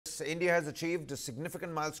India has achieved a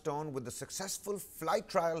significant milestone with the successful flight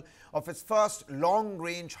trial of its first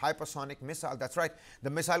long-range hypersonic missile. That's right, the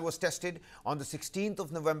missile was tested on the 16th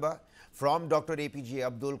of November from Dr. APJ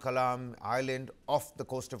Abdul Kalam Island off the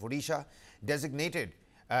coast of Odisha, designated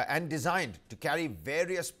and designed to carry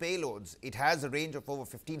various payloads. It has a range of over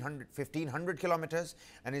 1,500 kilometers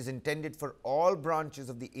and is intended for all branches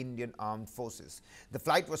of the Indian Armed Forces. The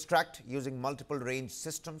flight was tracked using multiple range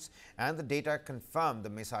systems, and the data confirmed the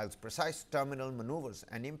missile's precise terminal maneuvers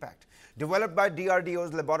and impact. Developed by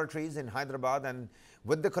DRDO's laboratories in Hyderabad and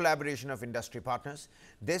with the collaboration of industry partners,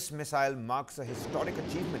 this missile marks a historic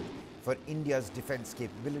achievement for India's defense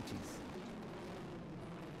capabilities.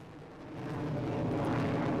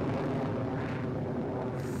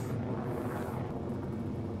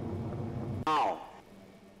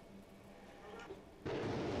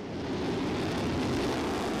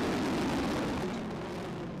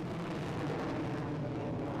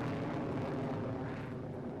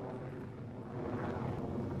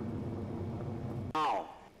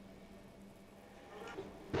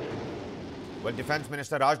 Well, Defence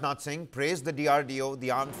Minister Rajnath Singh praised the DRDO,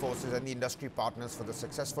 the armed forces and the industry partners for the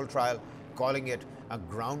successful trial, calling it a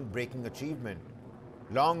groundbreaking achievement.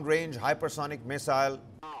 Long-range hypersonic missile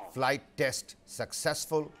flight test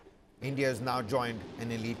successful. India has now joined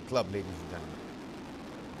an elite club, ladies and gentlemen.